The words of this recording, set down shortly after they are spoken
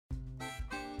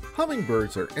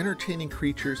Hummingbirds are entertaining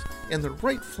creatures, and the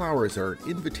right flowers are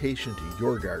an invitation to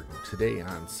your garden today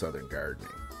on Southern Gardening.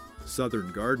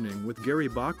 Southern Gardening with Gary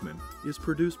Bachman is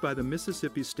produced by the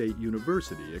Mississippi State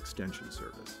University Extension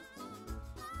Service.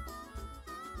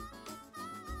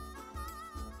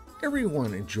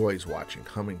 Everyone enjoys watching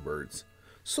hummingbirds,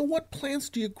 so what plants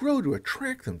do you grow to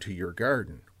attract them to your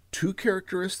garden? Two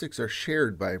characteristics are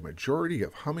shared by a majority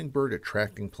of hummingbird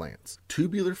attracting plants: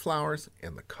 tubular flowers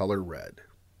and the color red.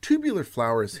 Tubular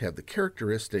flowers have the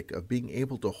characteristic of being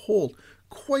able to hold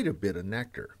quite a bit of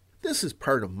nectar. This is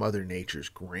part of Mother Nature's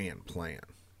grand plan.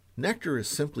 Nectar is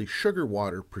simply sugar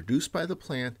water produced by the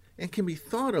plant and can be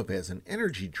thought of as an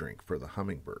energy drink for the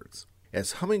hummingbirds.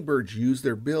 As hummingbirds use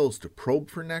their bills to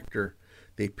probe for nectar,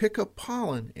 they pick up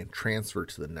pollen and transfer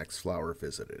to the next flower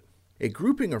visited. A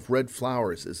grouping of red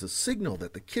flowers is a signal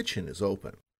that the kitchen is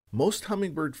open. Most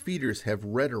hummingbird feeders have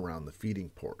red around the feeding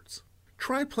ports.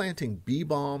 Try planting bee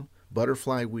balm,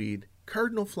 butterfly weed,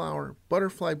 cardinal flower,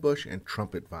 butterfly bush, and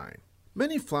trumpet vine.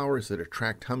 Many flowers that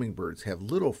attract hummingbirds have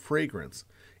little fragrance,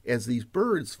 as these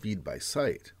birds feed by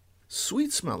sight.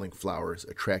 Sweet-smelling flowers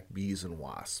attract bees and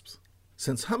wasps.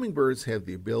 Since hummingbirds have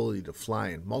the ability to fly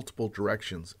in multiple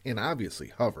directions and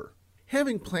obviously hover,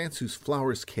 having plants whose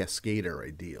flowers cascade are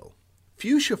ideal.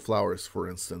 Fuchsia flowers, for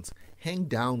instance, hang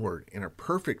downward and are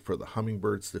perfect for the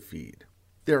hummingbirds to feed.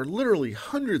 There are literally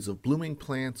hundreds of blooming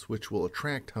plants which will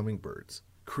attract hummingbirds.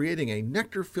 Creating a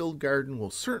nectar-filled garden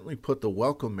will certainly put the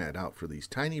welcome mat out for these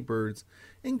tiny birds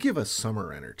and give us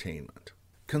summer entertainment.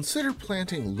 Consider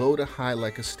planting low to high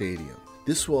like a stadium.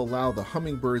 This will allow the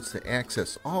hummingbirds to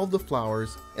access all the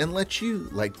flowers and let you,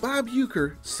 like Bob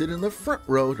Uecker, sit in the front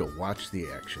row to watch the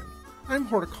action. I'm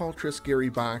horticulturist Gary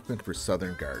Bachman for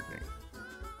Southern Gardening.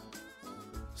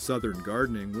 Southern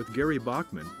Gardening with Gary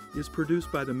Bachman is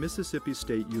produced by the Mississippi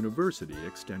State University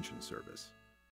Extension Service.